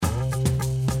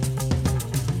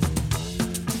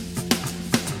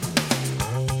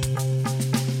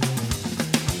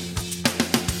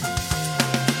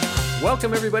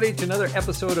Welcome, everybody, to another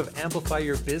episode of Amplify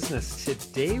Your Business.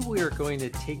 Today, we are going to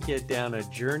take you down a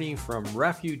journey from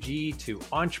refugee to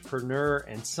entrepreneur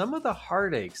and some of the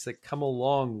heartaches that come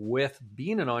along with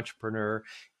being an entrepreneur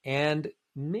and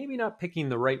maybe not picking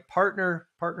the right partner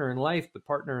in life, but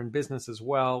partner in business as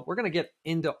well. We're going to get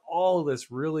into all of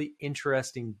this really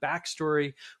interesting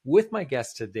backstory with my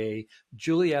guest today,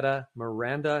 Julietta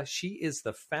Miranda. She is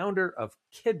the founder of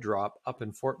Kid Drop up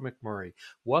in Fort McMurray.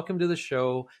 Welcome to the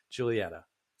show, Julietta.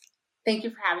 Thank you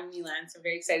for having me, Lance. I'm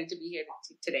very excited to be here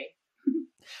today.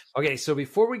 Okay, so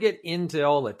before we get into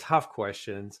all the tough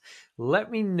questions, let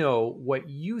me know what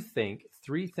you think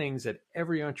 3 things that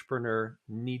every entrepreneur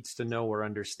needs to know or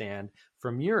understand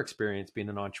from your experience being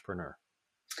an entrepreneur.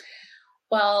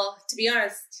 Well, to be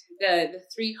honest, the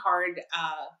 3 hard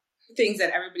things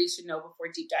that everybody should know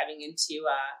before deep diving into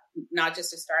not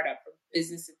just a startup, but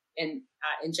business in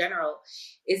general,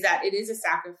 is that it is a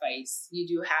sacrifice. You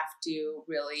do have to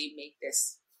really make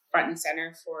this front and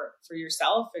center for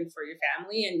yourself and for your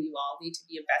family, and you all need to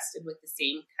be invested with the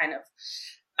same kind of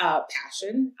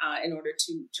passion in order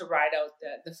to ride out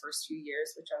the first few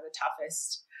years, which are the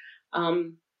toughest.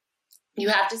 You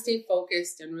have to stay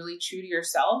focused and really true to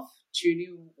yourself, true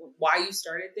to why you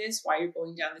started this, why you're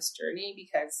going down this journey,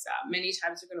 because many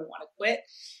times you're going to want to quit,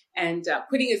 and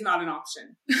quitting is not an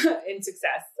option in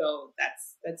success. So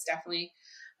that's definitely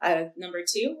number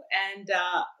 2. And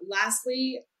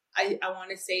lastly, I want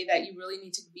to say that you really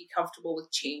need to be comfortable with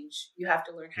change. You have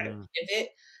to learn how to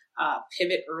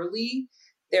pivot early.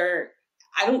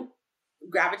 I don't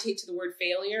gravitate to the word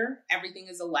failure. Everything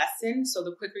is a lesson. So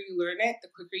the quicker you learn it, the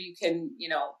quicker you can,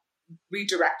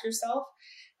 redirect yourself.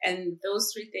 And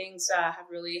those 3 things have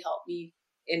really helped me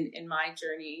in my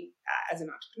journey as an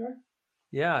entrepreneur.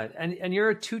 Yeah. And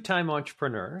you're a 2-time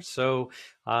entrepreneur. So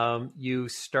you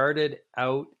started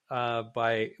out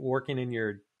by working in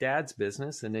your dad's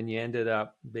business, and then you ended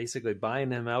up basically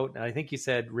buying him out. And I think you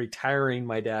said retiring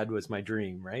my dad was my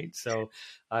dream, right? So,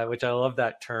 which I love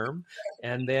that term.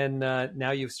 And then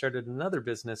now you've started another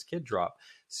business, Kid Drop.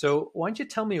 So why don't you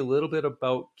tell me a little bit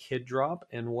about Kid Drop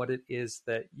and what it is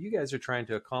that you guys are trying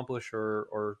to accomplish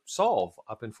or solve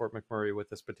up in Fort McMurray with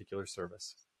this particular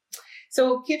service?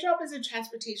 So Kid Drop is a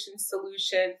transportation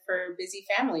solution for busy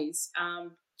families.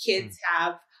 Kids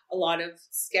have a lot of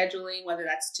scheduling, whether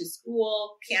that's to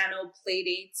school, piano, play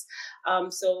dates.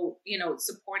 So,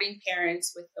 supporting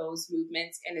parents with those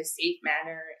movements in a safe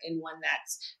manner, in one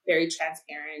that's very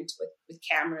transparent with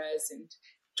cameras and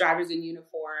drivers in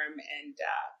uniform and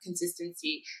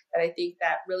consistency, that I think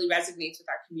that really resonates with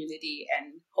our community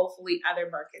and hopefully other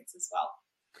markets as well.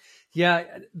 Yeah,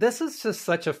 this is just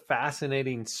such a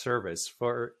fascinating service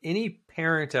for any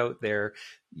parent out there.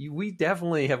 We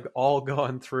definitely have all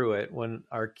gone through it when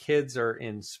our kids are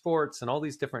in sports and all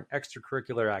these different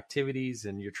extracurricular activities,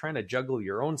 and you're trying to juggle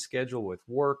your own schedule with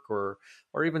work or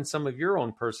even some of your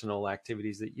own personal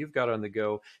activities that you've got on the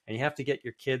go, and you have to get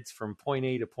your kids from point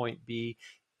A to point B.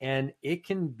 And it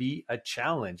can be a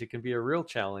challenge. It can be a real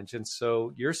challenge. And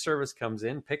so your service comes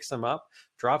in, picks them up,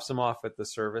 drops them off at the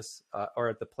service or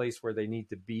at the place where they need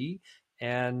to be.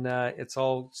 And it's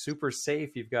all super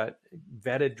safe. You've got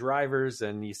vetted drivers.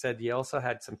 And you said you also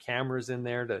had some cameras in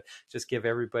there to just give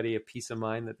everybody a peace of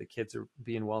mind that the kids are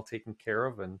being well taken care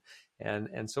of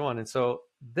and so on. And so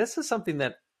this is something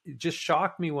that just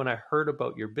shocked me when I heard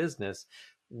about your business,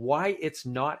 why it's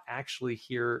not actually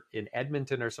here in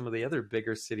Edmonton or some of the other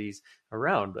bigger cities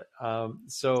around.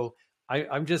 So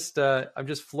I'm just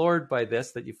floored by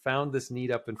this, that you found this need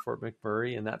up in Fort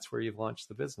McMurray, and that's where you've launched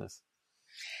the business.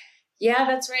 Yeah,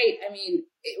 that's right. I mean,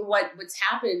 what's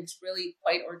happened really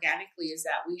quite organically is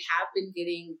that we have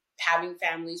been having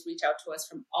families reach out to us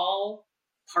from all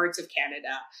parts of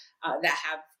Canada that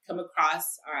have come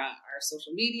across our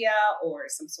social media or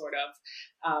some sort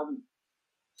of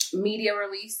media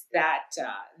release that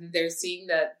they're seeing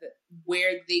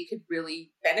where they could really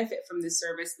benefit from this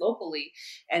service locally.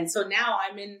 And so now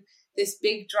I'm in this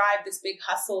big drive, this big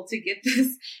hustle to get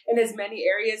this in as many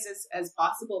areas as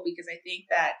possible, because I think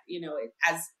that,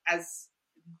 as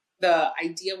the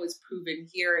idea was proven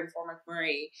here in Fort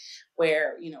McMurray,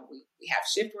 where, we have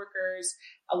shift workers,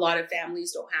 a lot of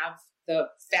families don't have the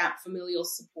familial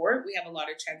support. We have a lot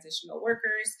of transitional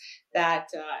workers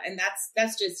and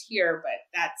that's just here, but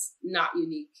that's not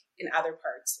unique in other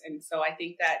parts. And so I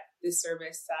think that this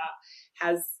service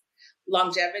has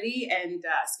longevity and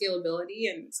scalability.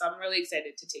 And so I'm really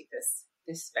excited to take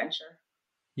this venture.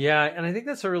 Yeah, and I think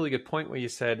that's a really good point what you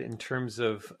said in terms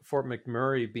of Fort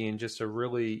McMurray being just a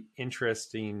really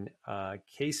interesting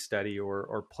case study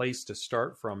or place to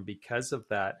start from because of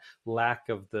that lack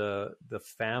of the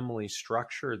family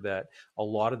structure that a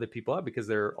lot of the people have, because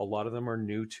a lot of them are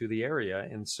new to the area,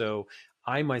 and so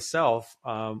I myself,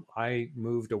 I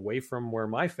moved away from where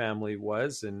my family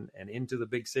was and into the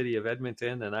big city of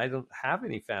Edmonton, and I don't have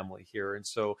any family here, and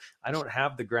so I don't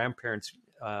have the grandparents,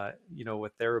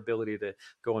 with their ability to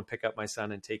go and pick up my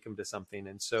son and take him to something.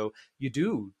 And so you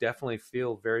do definitely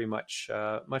feel very much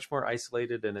more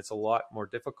isolated, and it's a lot more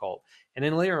difficult. And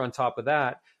then later on top of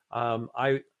that,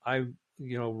 I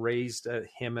raised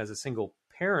him as a single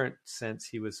parent since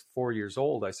he was 4 years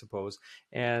old, I suppose,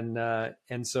 and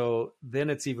so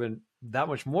then it's even that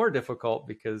much more difficult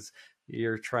because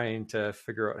you're trying to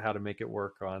figure out how to make it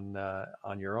work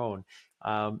on your own.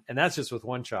 And that's just with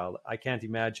one child. I can't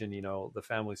imagine, the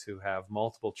families who have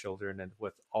multiple children and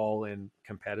with all in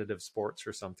competitive sports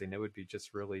or something. It would be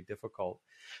just really difficult.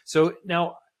 So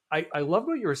now I love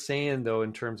what you were saying though,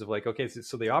 in terms of like, okay,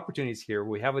 so the opportunities here,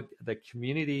 we have the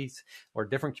communities or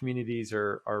different communities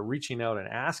are reaching out and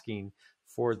asking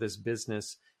for this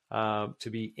business to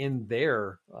be in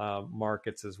their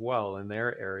markets as well, in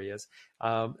their areas.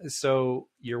 So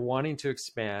you're wanting to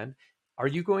expand. Are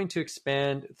you going to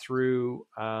expand through,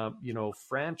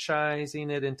 franchising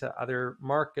it into other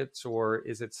markets, or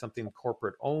is it something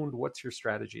corporate owned? What's your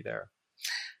strategy there?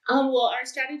 Well, our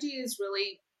strategy is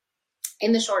really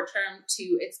in the short term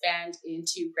to expand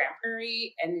into Grand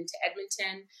Prairie and into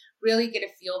Edmonton, really get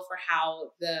a feel for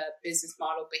how the business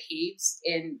model behaves.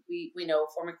 And we know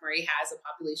Fort McMurray has a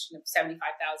population of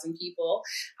 75,000 people.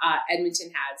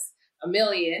 Edmonton has a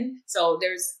million. So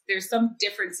there's some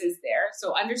differences there.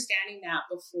 So understanding that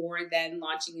before then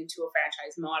launching into a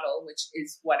franchise model, which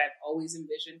is what I've always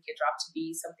envisioned Kidrop to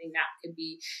be, something that could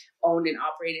be owned and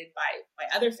operated by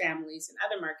other families in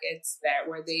other markets that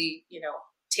where they,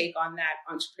 take on that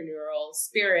entrepreneurial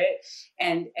spirit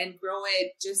and grow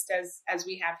it just as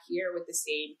we have here, with the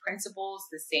same principles,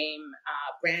 the same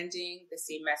branding, the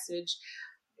same message,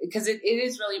 because it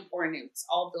is really important. It's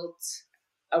all built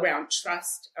around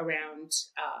trust, around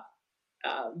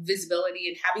visibility,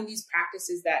 and having these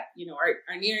practices that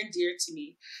are near and dear to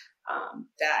me,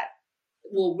 that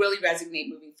will really resonate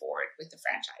moving forward with the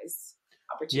franchise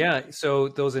opportunity. Yeah, so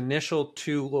those initial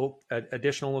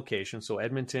additional locations, so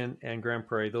Edmonton and Grand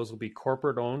Prairie, those will be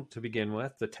corporate owned to begin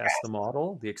with, to test the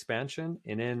model, the expansion,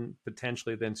 and then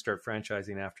potentially then start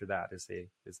franchising after that is the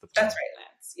That's plan. right,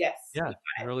 Lance. Yes. Yeah,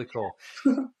 really cool.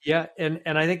 Yeah, and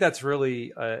I think that's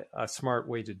really a smart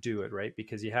way to do it, right?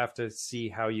 Because you have to see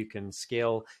how you can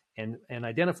scale and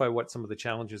identify what some of the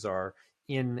challenges are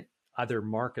in other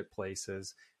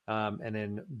marketplaces, and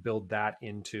then build that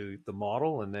into the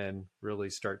model, and then really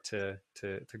start to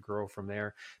grow from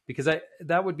there. Because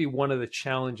that would be one of the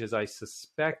challenges I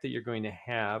suspect that you're going to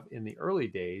have in the early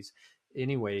days,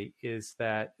 anyway, is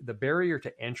that the barrier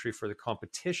to entry for the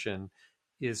competition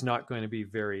is not going to be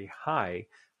very high.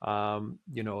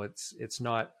 It's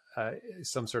not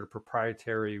some sort of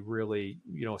proprietary, really,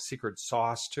 secret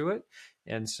sauce to it,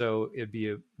 and so it'd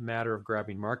be a matter of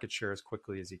grabbing market share as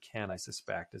quickly as you can, I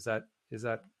suspect. Is that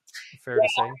fair to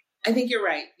say? I think you're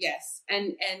right. Yes.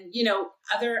 And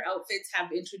other outfits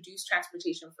have introduced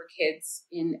transportation for kids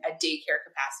in a daycare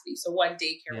capacity. So one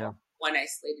daycare, Yeah. one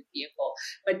isolated vehicle,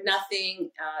 but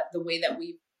nothing the way that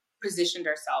we positioned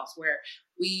ourselves, where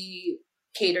we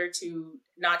cater to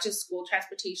not just school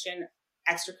transportation,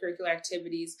 extracurricular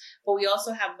activities, but we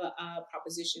also have a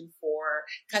proposition for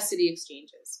custody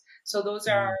exchanges. So those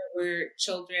are where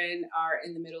children are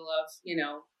in the middle of,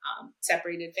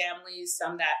 separated families,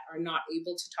 some that are not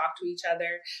able to talk to each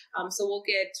other. So we'll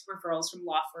get referrals from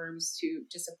law firms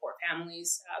to support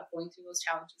families going through those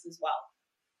challenges as well.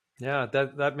 Yeah,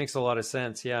 that makes a lot of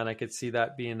sense. Yeah, and I could see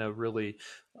that being a really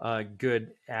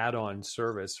good add-on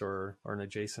service or an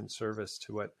adjacent service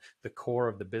to what the core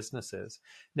of the business is.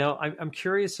 Now, I'm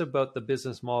curious about the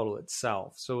business model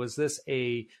itself. So, is this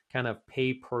a kind of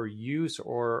pay per use,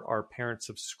 or are parents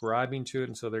subscribing to it,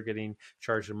 and so they're getting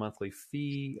charged a monthly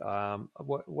fee?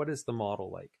 What is the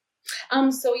model like?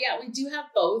 So yeah, we do have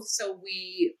both. So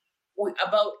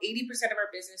about 80% of our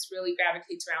business really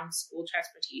gravitates around school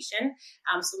transportation.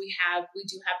 So we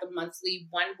do have the monthly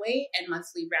one way and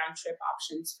monthly round trip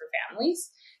options for families,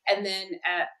 and then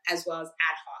as well as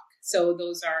ad hoc. So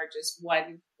those are just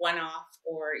one off,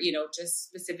 or just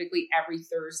specifically every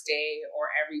Thursday or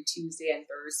every Tuesday and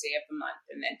Thursday of the month,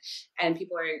 and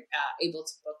people are able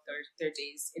to book their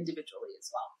days individually as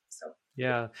well. So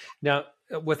Yeah. Now,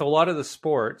 with a lot of the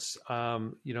sports,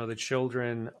 the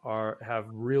children have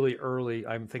really early.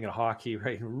 I'm thinking of hockey,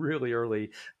 right? Really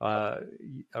early uh,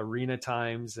 arena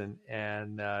times,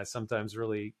 and sometimes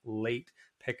really late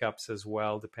pickups as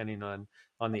well, depending on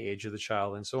the age of the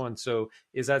child and so on. So,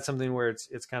 is that something where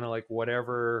it's kind of like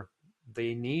whatever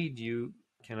they need, you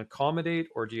can accommodate,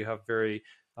 or do you have very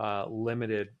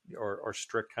limited or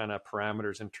strict kind of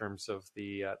parameters in terms of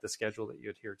the schedule that you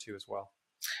adhere to as well?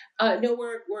 No,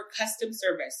 we're custom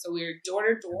service, so we're door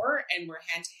to door and we're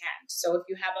hand to hand. So if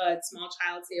you have a small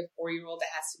child, say a 4-year-old that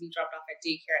has to be dropped off at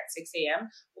daycare at 6 a.m.,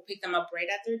 we'll pick them up right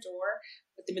at their door,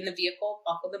 put them in the vehicle,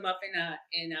 buckle them up in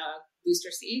a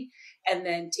booster seat, and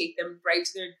then take them right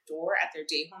to their door at their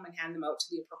day home and hand them out to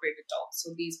the appropriate adult.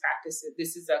 So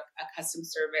this is a custom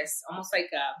service, almost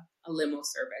like a limo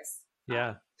service.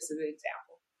 Yeah. This is an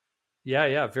example. Yeah,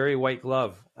 yeah, very white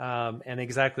glove, and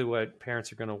exactly what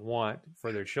parents are going to want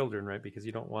for their children, right? Because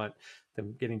you don't want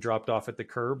them getting dropped off at the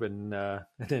curb, and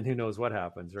then who knows what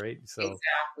happens, right? So,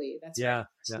 Exactly. That's right. yeah,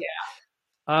 yeah.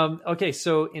 Yeah. Okay,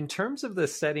 so in terms of the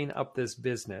setting up this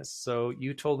business, so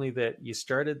you told me that you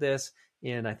started this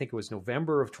in, I think it was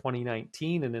November of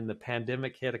 2019, and then the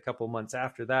pandemic hit a couple months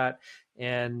after that,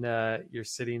 and you're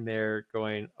sitting there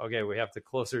going, okay, we have to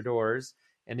close our doors,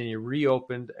 and then you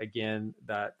reopened again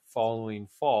that following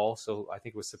fall. So I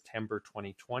think it was September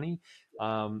 2020.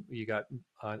 You got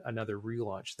another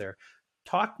relaunch there.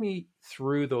 Talk me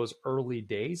through those early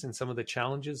days and some of the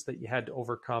challenges that you had to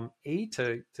overcome,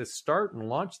 to start and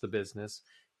launch the business,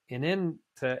 and then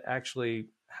to actually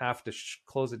have to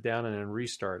close it down and then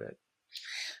restart it.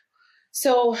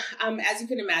 So, as you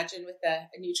can imagine, with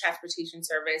a new transportation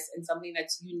service and something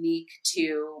that's unique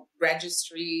to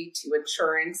registry, to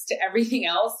insurance, to everything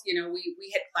else,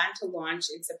 we had planned to launch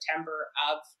in September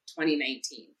of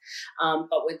 2019.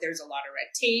 But there's a lot of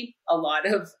red tape, a lot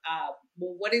of,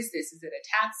 well, what is this? Is it a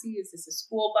taxi? Is this a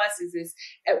school bus? Is this,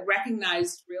 it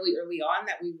recognized really early on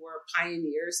that we were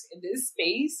pioneers in this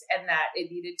space and that it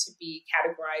needed to be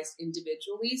categorized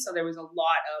individually. So there was a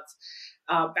lot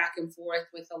of back and forth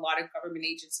with a lot of government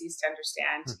agencies to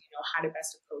understand, how to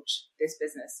best approach this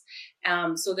business.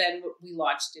 So then we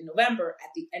launched in November, at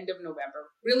the end of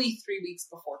November, really 3 weeks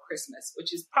before Christmas,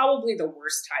 which is probably the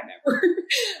worst time ever.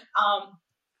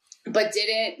 But did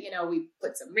it, we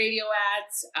put some radio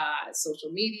ads,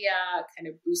 social media, kind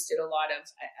of boosted a lot of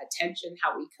attention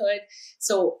how we could.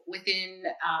 So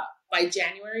by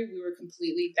January,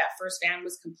 that first van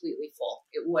was completely full.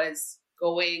 It was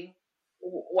going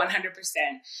 100%.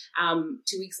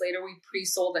 2 weeks later, we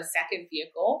pre-sold a second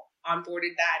vehicle,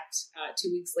 onboarded that 2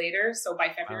 weeks later. So by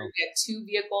February, wow, we had 2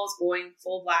 vehicles going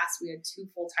full blast. We had 2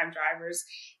 full-time drivers.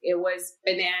 It was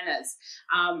bananas.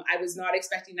 I was not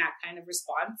expecting that kind of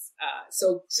response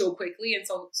so quickly and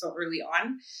so early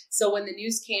on. So when the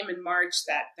news came in March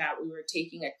that we were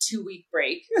taking a 2-week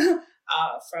break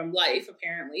from life,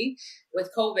 apparently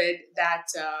with COVID, that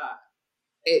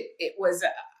it was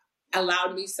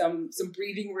allowed me some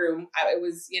breathing room. I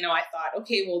thought,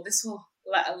 okay, well, this will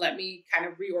let me kind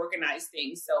of reorganize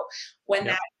things. So when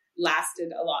that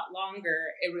lasted a lot longer,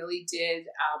 it really did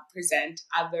present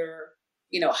other,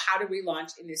 how do we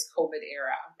launch in this COVID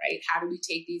era, right? How do we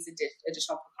take these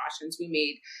additional precautions? We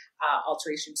made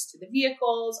alterations to the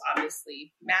vehicles,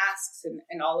 obviously masks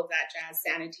and all of that jazz,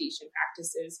 sanitation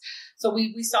practices. So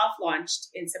we soft launched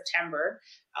in September,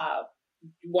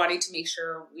 wanting to make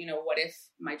sure, what if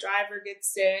my driver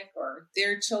gets sick or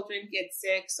their children get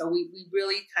sick? So we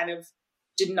really kind of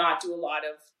did not do a lot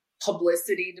of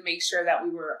publicity to make sure that we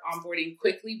were onboarding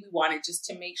quickly. We wanted just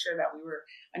to make sure that we were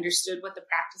understood what the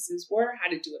practices were, how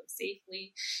to do it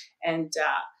safely. And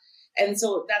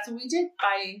so that's what we did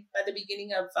by the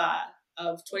beginning of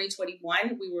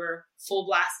 2021. We were full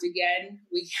blast again.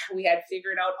 We had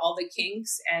figured out all the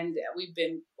kinks and we've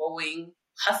been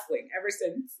hustling ever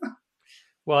since.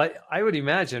 Well, I would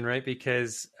imagine, right?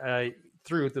 Because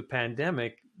through the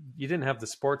pandemic, you didn't have the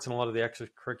sports and a lot of the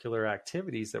extracurricular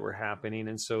activities that were happening.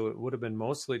 And so it would have been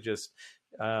mostly just,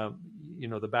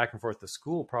 the back and forth to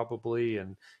school probably,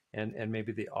 and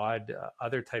maybe the odd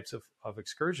other types of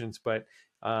excursions. But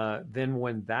then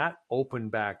when that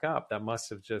opened back up, that must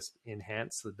have just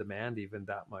enhanced the demand even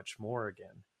that much more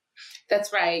again.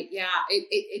 That's right. Yeah,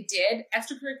 it did.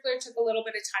 Extracurricular took a little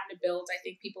bit of time to build. I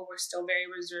think people were still very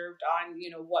reserved on,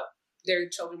 what their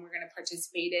children were going to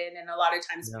participate in. And a lot of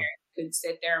times parents could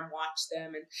sit there and watch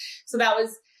them. And so that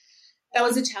was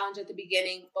a challenge at the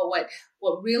beginning. But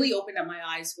what really opened up my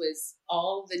eyes was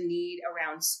all the need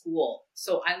around school.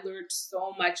 So I learned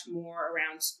so much more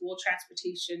around school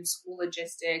transportation, school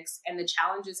logistics, and the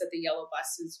challenges that the yellow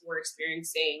buses were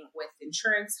experiencing with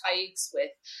insurance hikes,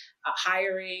 with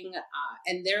hiring,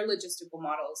 and their logistical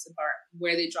models about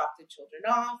where they drop their children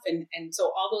off. And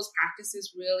so all those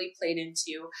practices really played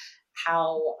into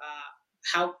how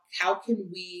how can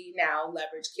we now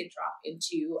leverage Kid Drop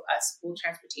into school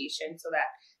transportation so that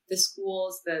the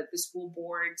schools, the school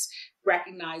boards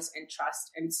recognize and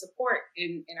trust and support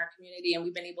in our community. And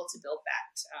we've been able to build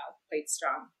that quite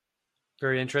strong.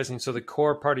 Very interesting. So the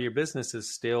core part of your business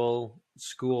is still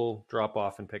school drop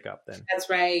off and pick up then.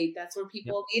 That's right. That's where Yep.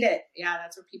 people need it. Yeah,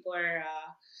 that's where people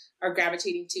are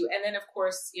gravitating to. And then, of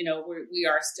course, we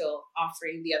are still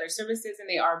offering the other services, and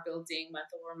they are building month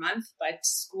over month. But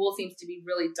school seems to be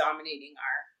really dominating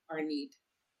our need.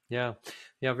 Yeah.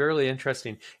 Yeah. Very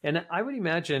interesting. And I would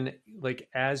imagine, like,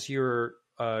 as you're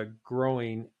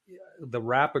growing, the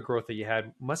rapid growth that you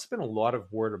had must have been a lot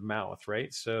of word of mouth,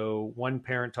 right? So one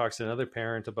parent talks to another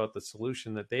parent about the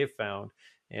solution that they've found.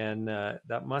 And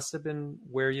that must have been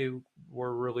where you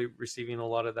were really receiving a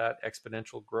lot of that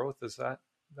exponential growth. Is that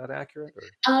accurate?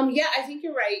 Or? Yeah, I think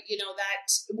you're right.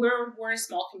 That we're a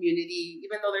small community,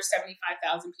 even though there's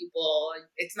 75,000 people,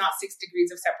 it's not 6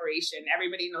 degrees of separation.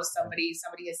 Everybody knows somebody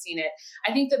has seen it.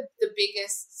 I think the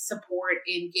biggest support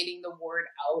in getting the word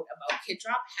out about Kid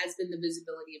Drop has been the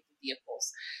visibility of the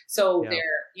vehicles. So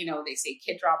they say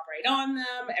Kid Drop right on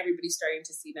them. Everybody's starting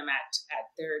to see them at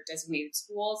their designated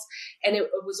schools. And it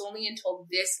was only until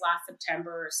this last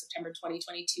September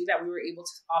 2022, that we were able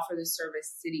to offer the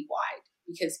service citywide.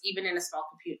 Because even in a small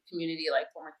community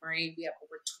like Fort McMurray, we have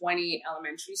over 20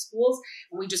 elementary schools,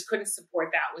 and we just couldn't support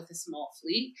that with a small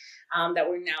fleet. That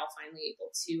we're now finally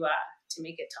able to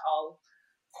make it to all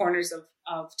corners of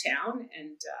town,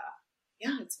 and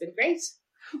it's been great.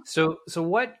 So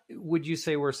what would you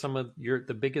say were some of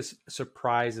the biggest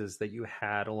surprises that you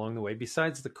had along the way,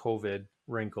 besides the COVID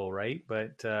wrinkle, right?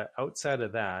 But outside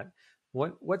of that,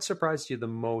 what surprised you the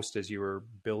most as you were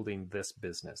building this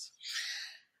business?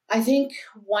 I think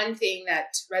one thing that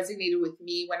resonated with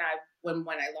me when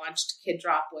I launched Kid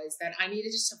Drop was that I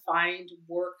needed just to find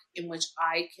work in which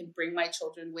I can bring my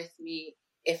children with me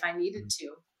if I needed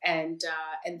to, and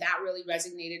that really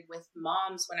resonated with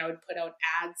moms when I would put out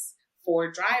ads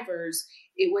for drivers.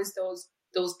 It was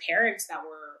those parents that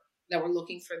were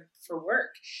looking for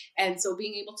work, and so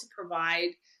being able to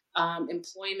provide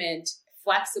employment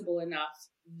flexible enough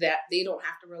that they don't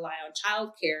have to rely on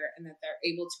childcare, and that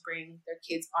they're able to bring their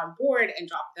kids on board and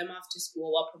drop them off to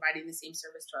school while providing the same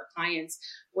service to our clients,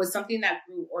 was something that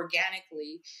grew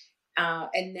organically.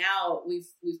 And now we've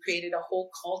created a whole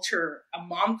culture, a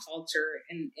mom culture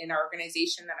in our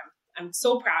organization that I'm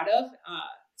so proud of,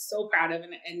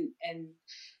 and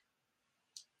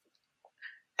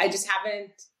I just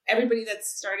haven't. Everybody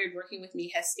that's started working with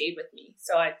me has stayed with me,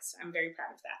 so I'm very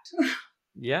proud of that.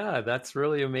 Yeah, that's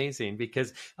really amazing,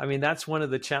 because I mean, that's one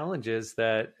of the challenges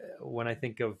that when I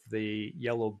think of the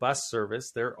yellow bus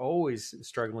service, they're always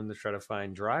struggling to try to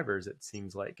find drivers, it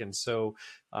seems like. And so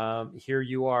here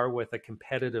you are with a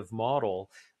competitive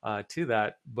model to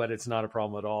that, but it's not a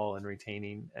problem at all in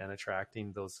retaining and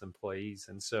attracting those employees.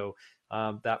 And so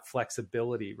that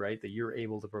flexibility, right, that you're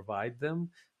able to provide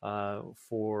them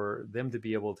for them to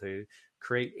be able to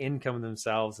create income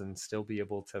themselves and still be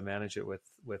able to manage it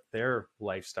with their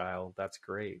lifestyle, that's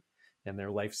great, and their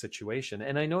life situation.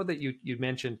 And I know that you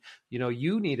mentioned,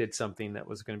 you needed something that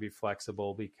was going to be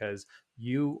flexible because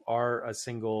you are a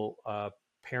single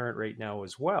parent right now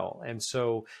as well. And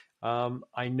so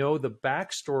I know the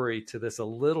backstory to this a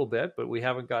little bit, but we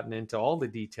haven't gotten into all the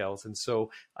details. And so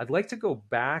I'd like to go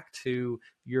back to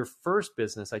your first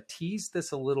business. I teased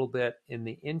this a little bit in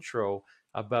the intro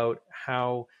about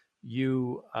how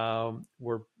you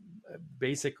were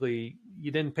basically,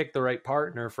 you didn't pick the right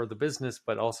partner for the business,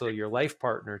 but also your life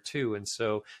partner too. And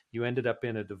so you ended up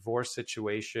in a divorce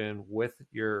situation with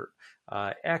your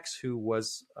ex, who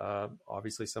was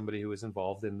obviously somebody who was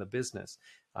involved in the business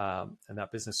and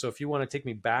that business. So if you want to take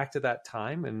me back to that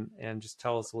time and just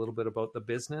tell us a little bit about the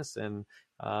business and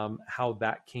how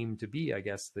that came to be, I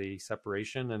guess, the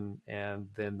separation and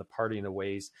then the parting of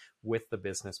ways with the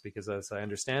business, because as I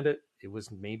understand it, it was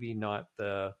maybe not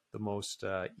the most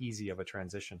easy of a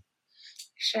transition.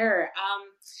 Sure.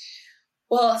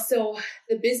 Well, so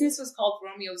the business was called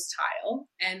Romeo's Tile,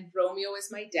 and Romeo is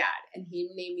my dad, and he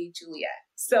named me Juliet.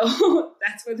 So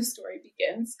that's where the story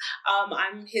begins.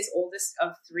 I'm his oldest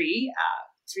of three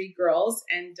girls,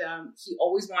 and he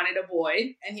always wanted a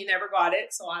boy, and he never got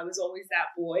it. So I was always that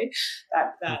boy,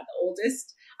 the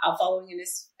oldest, following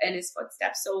in his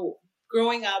footsteps. So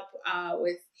growing up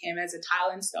with him as a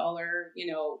tile installer,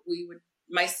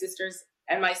 my sisters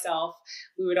and myself,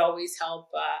 we would always help.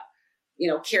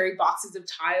 carry boxes of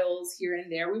tiles here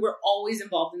and there. We were always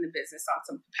involved in the business on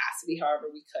some capacity, however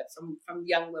we could, from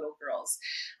young little girls.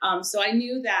 So I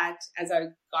knew that as I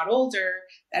got older,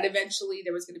 that eventually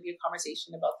there was going to be a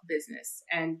conversation about the business.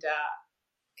 And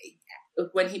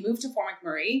when he moved to Fort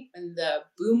McMurray, when the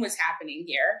boom was happening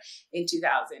here in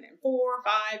 2004,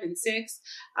 5, and 6,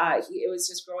 it was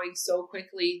just growing so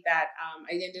quickly that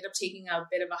I ended up taking a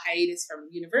bit of a hiatus from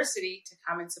university to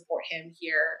come and support him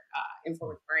here in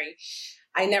Fort McMurray.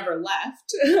 I never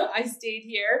left. I stayed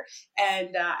here,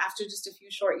 and after just a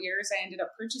few short years, I ended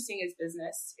up purchasing his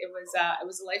business. It was a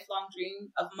lifelong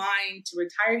dream of mine to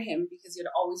retire him because he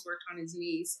had always worked on his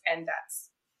knees, and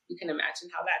you can imagine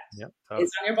how that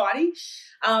is on your body.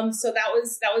 So that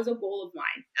was a goal of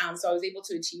mine. So I was able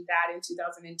to achieve that in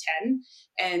 2010.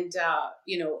 And,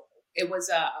 it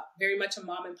was very much a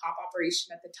mom and pop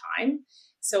operation at the time.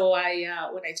 So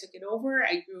when I took it over,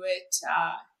 I grew it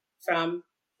from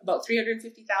about $350,000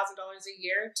 a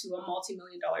year to a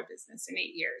multi-million-dollar business in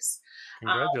 8 years.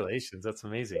 Congratulations. That's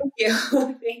amazing. Thank you.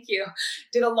 Thank you.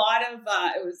 Did a lot of,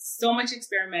 it was so much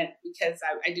experiment because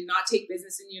I did not take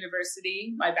business in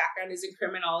university. My background is in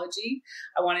criminology.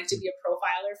 I wanted to be a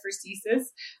profiler for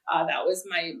CSIS. That was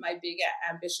my big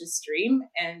ambitious dream.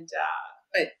 And,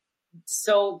 but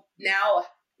so now,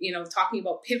 talking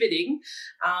about pivoting,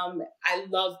 I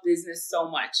love business so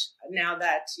much now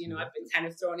that, I've been kind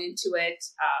of thrown into it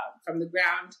from the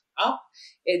ground up.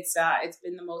 It's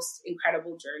been the most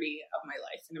incredible journey of my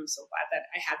life. And I'm so glad that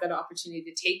I had that opportunity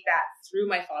to take that through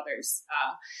my father's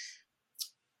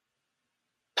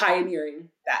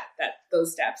pioneering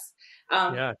those steps.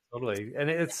 Yeah, totally. And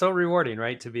it's so rewarding,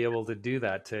 right? To be able to do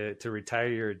that, to retire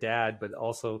your dad, but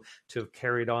also to have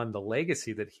carried on the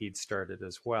legacy that he'd started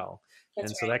as well.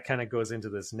 That's so that kind of goes into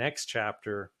this next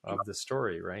chapter of the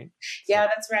story, right? Yeah,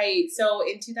 that's right. So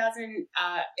in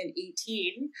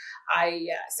 2018, I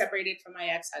separated from my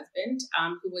ex-husband,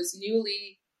 who was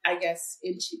newly, I guess,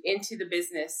 into the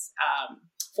business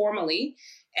formally.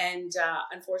 And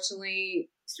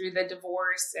unfortunately, through the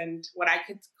divorce and what I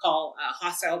could call a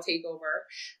hostile takeover,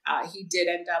 he did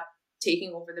end up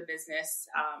taking over the business.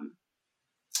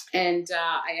 And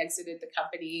I exited the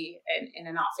company in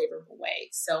a not favorable way.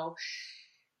 So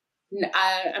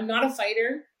I'm not a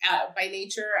fighter by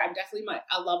nature. I'm definitely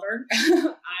a lover,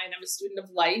 and I'm a student of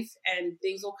life, and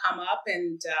things will come up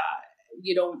and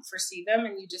you don't foresee them,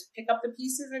 and you just pick up the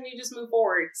pieces and you just move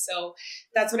forward. So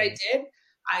that's what I did.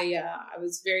 I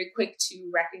was very quick to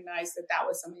recognize that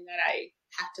was something that I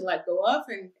have to let go of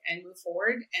and move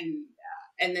forward.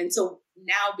 And then so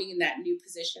now being in that new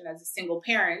position as a single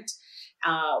parent,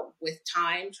 with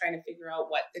time, trying to figure out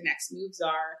what the next moves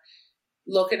are,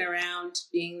 looking around,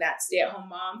 being that stay-at-home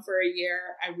mom for a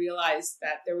year, I realized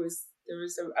that there was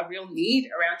a real need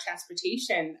around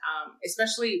transportation,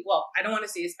 especially, well, I don't want to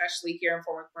say especially here in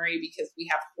Fort McMurray because we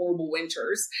have horrible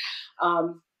winters.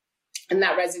 And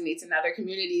that resonates in other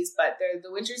communities, but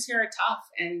the winters here are tough.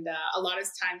 And a lot of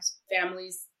times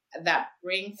families that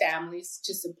bring families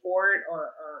to support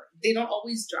or they don't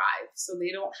always drive. So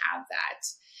they don't have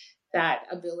that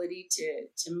ability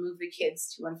to move the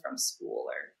kids to and from school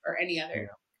or any other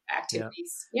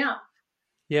activities.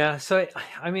 Yeah. So,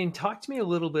 I mean, talk to me a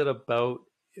little bit about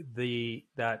the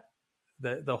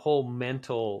whole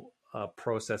mental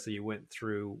process that you went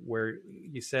through, where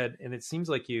you said, and it seems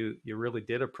like you really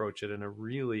did approach it in a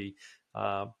really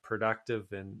productive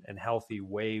and healthy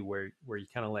way, where you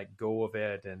kind of let go of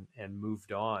it and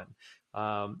moved on.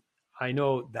 I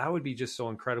know that would be just so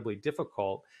incredibly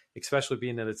difficult, especially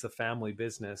being that it's a family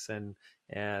business, and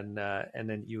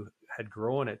then you had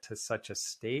grown it to such a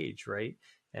stage, right?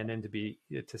 And then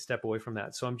to step away from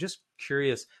that. So I'm just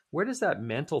curious, where does that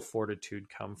mental fortitude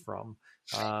come from?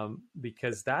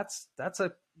 Because that's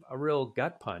a real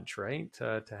gut punch, right?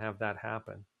 To have that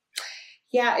happen.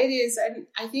 Yeah, it is. And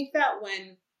I think that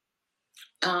when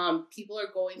people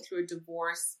are going through a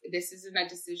divorce, this isn't a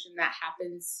decision that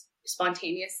happens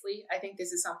spontaneously. I think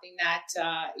this is something that,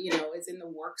 is in the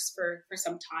works for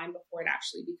some time before it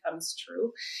actually becomes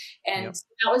true. And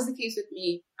that was the case with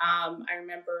me. I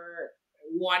remember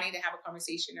wanting to have a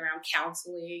conversation around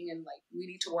counseling and like, we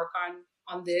need to work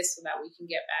on this so that we can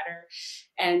get better.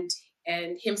 And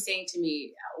him saying to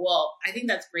me, well, I think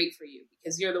that's great for you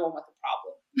because you're the one with the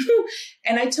problem.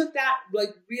 And I took that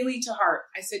like really to heart.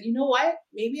 I said, you know what?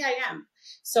 Maybe I am.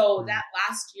 So that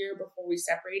last year before we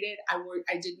separated, I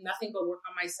did nothing but work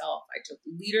on myself. I took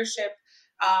leadership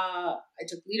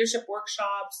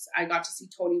workshops. I got to see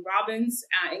Tony Robbins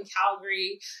in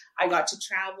Calgary. I got to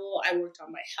travel. I worked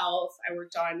on my health. I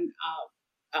worked on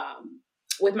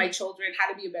with my children,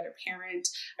 how to be a better parent.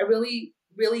 I really,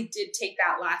 really did take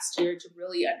that last year to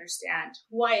really understand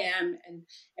who I am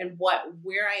and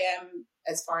where I am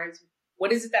as far as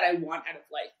what is it that I want out of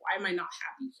life? Why am I not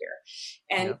happy here?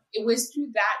 And Yeah. it was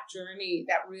through that journey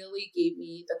that really gave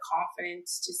me the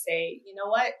confidence to say, you know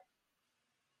what?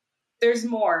 There's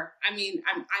more. I mean,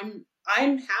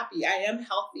 I'm happy. I am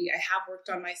healthy. I have worked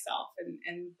on myself,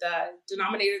 and the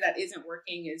denominator that isn't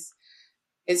working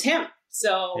is him.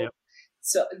 So, Yep.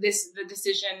 the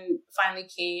decision finally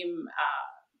came,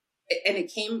 and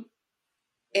it came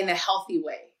in a healthy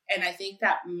way. And I think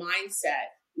that mindset,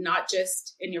 not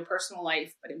just in your personal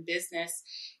life, but in business,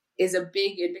 is a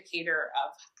big indicator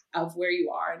of where you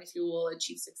are and if you will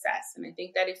achieve success. And I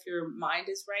think that if your mind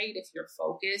is right, if you're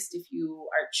focused, if you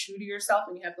are true to yourself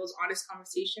and you have those honest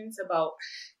conversations about,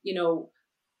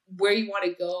 where you want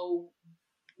to go,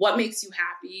 what makes you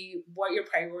happy, what your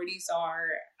priorities are,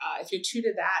 if you're true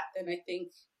to that, then I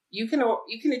think you can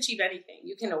achieve anything.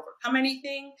 You can overcome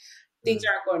anything. Things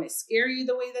aren't going to scare you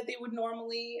the way that they would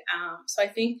normally. So I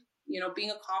think,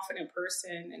 being a confident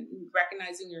person and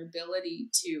recognizing your ability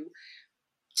to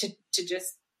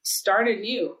just start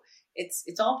anew,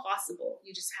 it's all possible.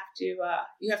 You just have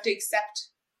to accept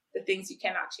the things you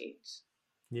cannot change.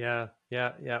 Yeah.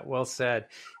 Well said.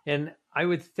 And I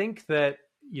would think that,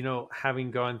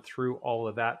 having gone through all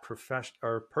of that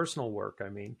personal work,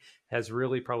 has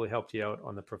really probably helped you out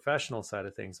on the professional side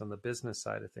of things, on the business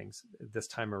side of things this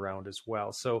time around as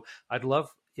well. So I'd love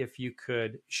if you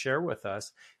could share with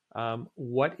us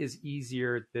what is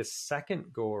easier this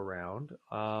second go around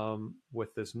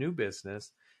with this new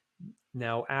business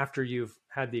now after you've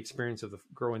had the experience of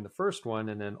growing the first one,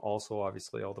 and then also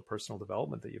obviously all the personal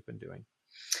development that you've been doing.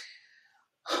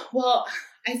 Well,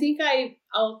 I think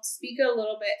I'll speak a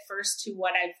little bit first to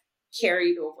what I've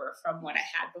carried over from what I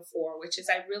had before, which is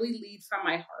I really lead from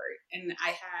my heart. And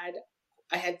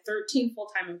I had 13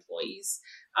 full-time employees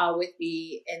with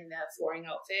me in the flooring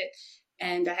outfit,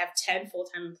 and I have 10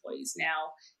 full-time employees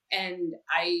now. And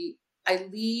I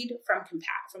lead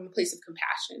from a place of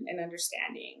compassion and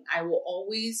understanding. I will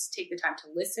always take the time to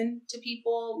listen to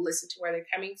people, listen to where they're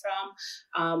coming from,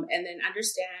 and then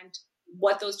understand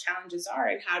what those challenges are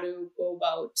and how to go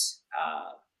about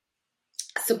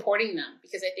supporting them.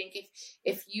 Because I think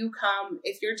if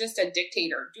you're just a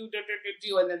dictator,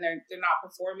 do, and then they're not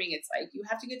performing, it's like you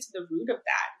have to get to the root of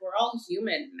that. We're all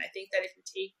human, and I think that if you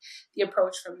take the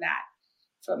approach from that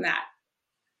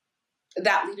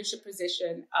leadership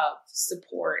position of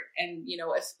support, and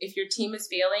if your team is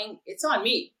failing, it's on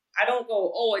me. I don't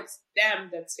go, oh, it's them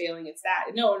that's failing, it's that.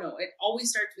 No, it always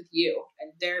starts with you,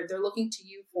 and they're looking to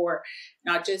you for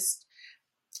not just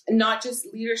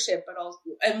leadership, but also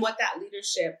and what that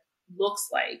leadership looks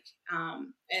like.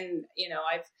 And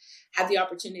I've had the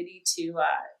opportunity to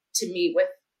meet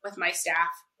with my staff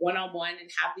one-on-one and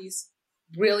have these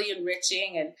really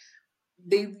enriching, and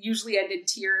they usually end in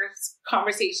tears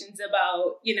conversations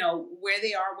about, where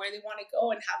they are, where they want to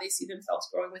go, and how they see themselves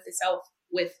growing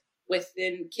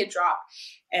within Kid Drop.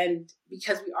 And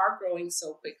because we are growing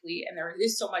so quickly and there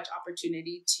is so much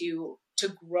opportunity to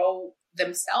grow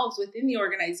themselves within the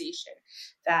organization,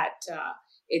 that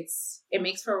it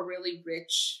makes for a really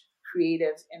rich,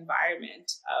 creative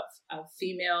environment of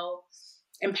female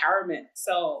empowerment.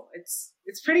 So it's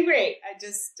pretty great. I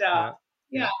just,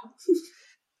 yeah.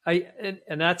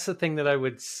 And that's the thing that I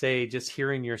would say, just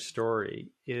hearing your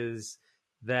story, is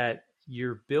that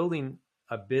you're building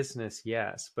a business,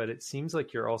 yes, but it seems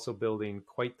like you're also building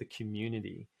quite the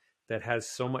community that has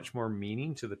so much more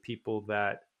meaning to the people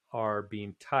that are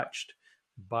being touched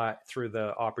through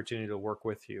the opportunity to work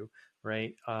with you,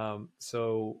 right?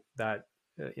 So that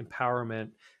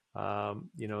empowerment,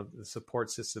 the support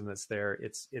system that's there,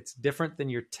 it's different than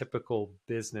your typical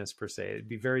business per se. It'd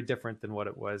be very different than what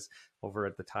it was over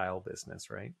at the tile business,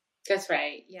 right? That's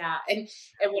right. Yeah. And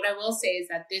what I will say is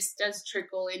that this does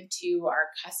trickle into our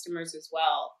customers as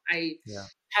well. I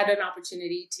had an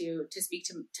opportunity to speak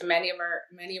to many of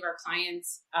our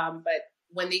clients. But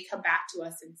when they come back to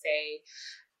us and say,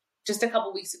 just a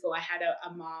couple weeks ago, I had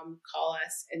a mom call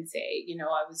us and say,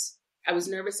 I was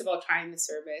nervous about trying the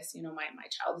service. My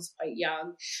child is quite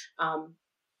young.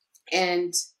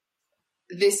 And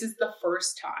this is the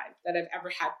first time that I've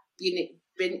ever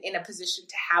been in a position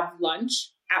to have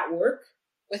lunch at work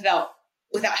without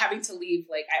having to leave.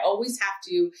 Like, I always have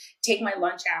to take my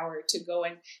lunch hour to go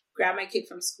and grab my kid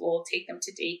from school, take them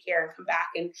to daycare, and come back.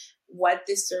 And what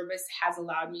this service has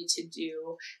allowed me to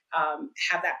do,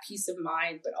 have that peace of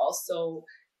mind, but also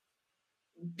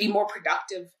be more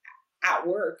productive at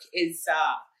work is,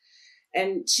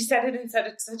 and she said it in such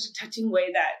a touching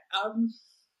way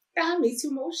that makes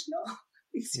you emotional.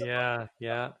 So, Yeah,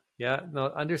 yeah, yeah. No,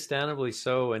 understandably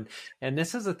so. And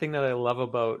this is the thing that I love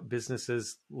about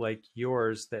businesses like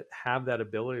yours that have that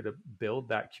ability to build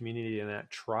that community and that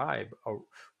tribe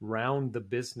around the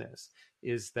business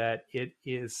is that it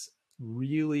is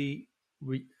really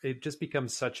it just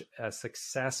becomes such a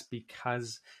success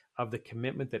because of the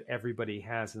commitment that everybody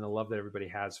has and the love that everybody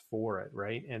has for it,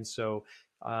 right? And so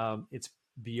it's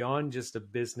beyond just a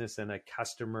business and a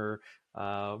customer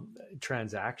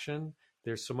transaction.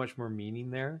 There's so much more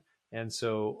meaning there, and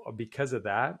so because of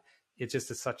that, it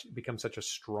just is such it becomes such a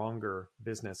stronger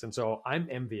business. And so I'm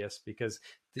envious because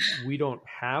we don't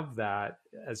have that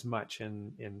as much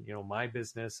in my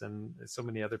business, and so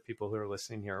many other people who are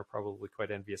listening here are probably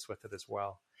quite envious with it as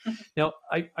well. Now,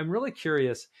 I'm really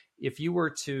curious if you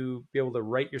were to be able to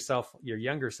write yourself, your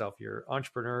younger self, your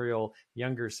entrepreneurial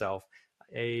younger self,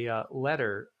 a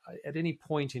letter at any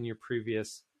point in your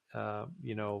previous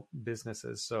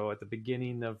businesses. So at the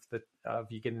beginning of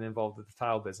you getting involved with the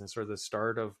tile business or the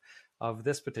start of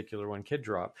this particular one, Kid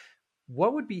Drop,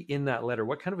 what would be in that letter?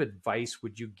 What kind of advice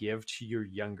would you give to your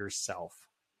younger self?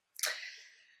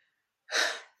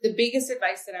 the biggest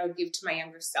advice that I would give to my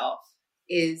younger self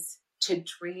is to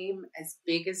dream as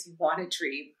big as you want to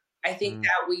dream. I think Mm,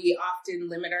 that we often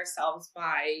limit ourselves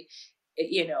by,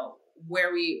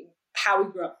 where how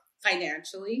we grew up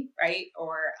financially, right?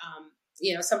 Or,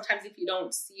 sometimes if you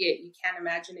don't see it, you can't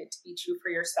imagine it to be true for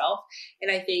yourself. And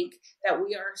I think that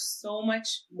we are so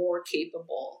much more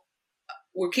capable.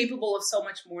 We're capable of so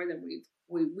much more than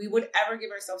we would ever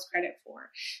give ourselves credit for.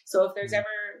 So if there's mm,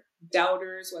 ever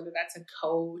doubters, whether that's a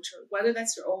coach or whether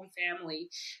that's your own family,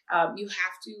 you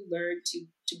have to learn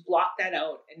to block that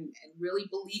out and really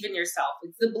believe in yourself.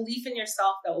 It's the belief in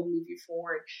yourself that will move you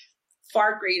forward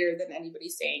far greater than anybody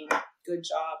saying good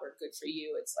job or good for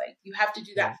you. It's like you have to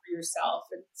do that yeah. for yourself.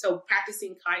 And so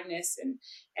practicing kindness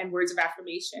and words of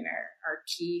affirmation are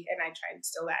key. And I try and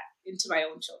instill that into my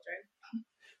own children.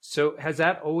 So has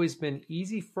that always been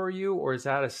easy for you, or is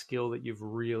that a skill that you've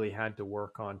really had to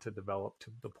work on to develop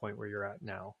to the point where you're at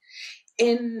now?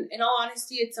 In all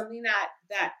honesty, it's something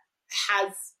that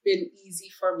has been easy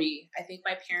for me. I think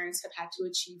my parents have had to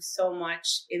achieve so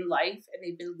much in life, and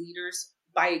they've been leaders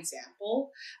by example.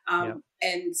 Yeah.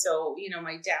 And so,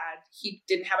 my dad, he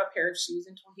didn't have a pair of shoes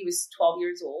until he was 12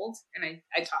 years old. And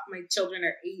I taught my children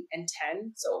are 8 and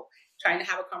 10. So trying to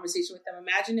have a conversation with them.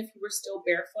 Imagine if you were still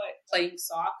barefoot playing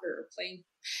soccer or playing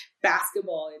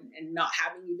basketball and not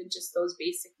having even just those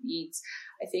basic needs.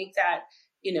 I think that,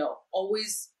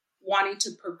 always wanting to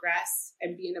progress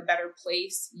and be in a better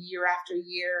place year after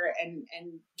year and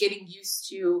getting used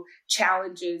to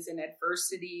challenges and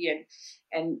adversity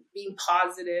and being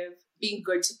positive, being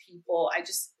good to people.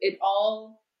 It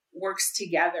all works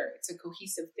together. It's a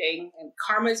cohesive thing, and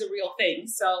karma is a real thing.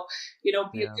 So, be a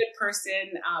Yeah. good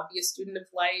person, be a student of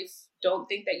life. Don't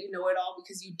think that you know it all,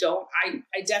 because you don't.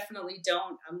 I definitely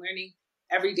don't. I'm learning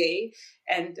every day.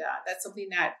 And that's something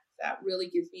that really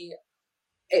gives me,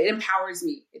 it empowers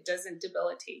me. It doesn't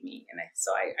debilitate me. And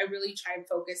so I really try and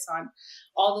focus on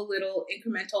all the little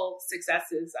incremental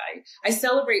successes. I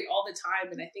celebrate all the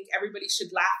time. And I think everybody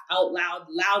should laugh out loud,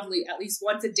 loudly, at least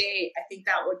once a day. I think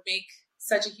that would make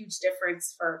such a huge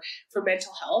difference for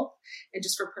mental health and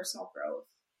just for personal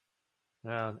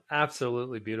growth.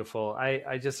 Absolutely beautiful.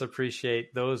 I just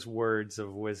appreciate those words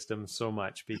of wisdom so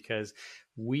much because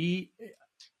we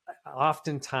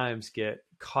oftentimes get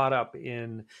caught up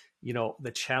in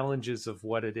the challenges of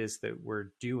what it is that we're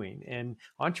doing and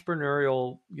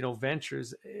entrepreneurial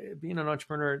ventures. Being an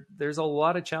entrepreneur, there's a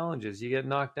lot of challenges. You get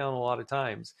knocked down a lot of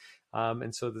times,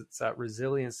 and so it's that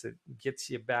resilience that gets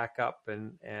you back up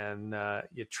and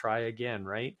you try again,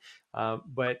 right?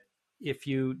 But if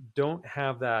you don't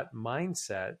have that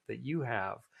mindset that you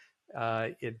have,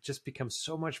 it just becomes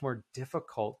so much more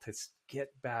difficult to get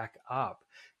back up.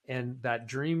 And that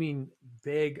dreaming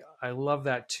big, I love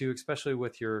that too, especially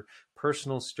with your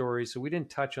personal story. So we didn't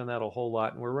touch on that a whole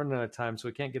lot, and we're running out of time, so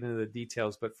we can't get into the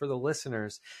details. But for the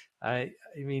listeners, I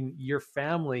mean, your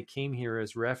family came here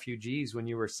as refugees when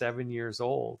you were 7 years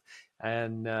old,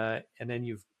 and then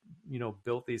you've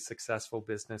built these successful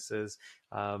businesses,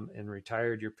 and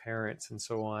retired your parents and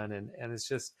so on, and it's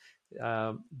just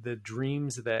the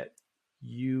dreams that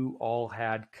you all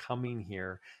had coming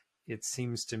here, it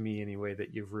seems to me anyway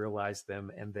that you've realized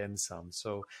them and then some.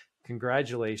 So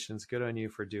congratulations, good on you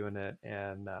for doing it.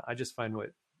 And I just find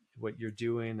what you're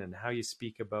doing and how you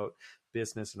speak about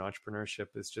business and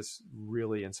entrepreneurship is just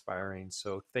really inspiring.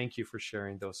 So thank you for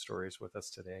sharing those stories with us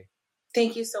today.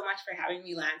 Thank you so much for having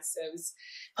me, Lance.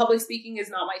 Public speaking is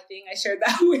not my thing. I shared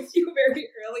that with you very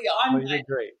early on. Oh, you did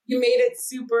great. You made it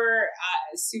super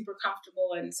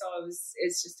comfortable. And so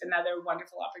it's just another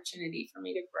wonderful opportunity for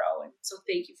me to grow. And so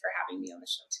thank you for having me on the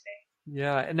show today.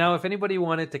 Yeah. And now if anybody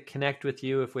wanted to connect with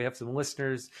you, if we have some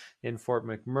listeners in Fort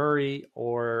McMurray,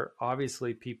 or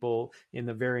obviously people in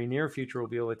the very near future will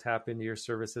be able to tap into your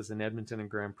services in Edmonton and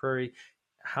Grand Prairie,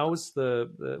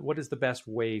 what is the best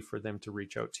way for them to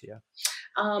reach out to you?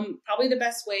 Probably the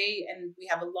best way, and we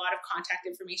have a lot of contact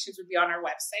information, would be on our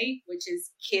website, which is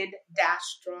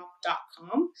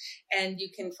kid-drop.com. And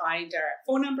you can find our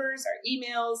phone numbers, our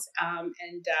emails,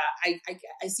 and I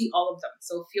see all of them.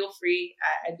 So feel free.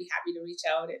 I'd be happy to reach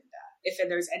out. And if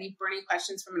there's any burning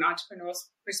questions from an entrepreneurial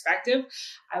perspective,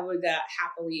 I would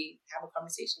happily have a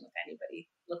conversation with anybody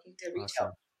looking to reach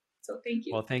out. So thank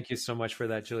you. Well, thank you so much for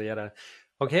that, Julietta.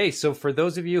 Okay, so for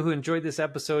those of you who enjoyed this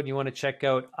episode and you want to check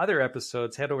out other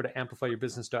episodes, head over to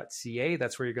amplifyyourbusiness.ca.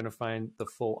 That's where you're going to find the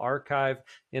full archive.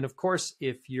 And of course,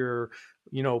 if you're,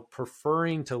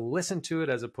 preferring to listen to it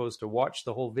as opposed to watch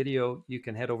the whole video, you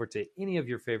can head over to any of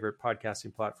your favorite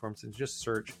podcasting platforms and just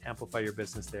search Amplify Your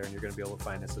Business there, and you're going to be able to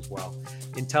find us as well.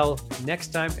 Until next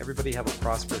time, everybody have a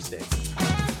prosperous day.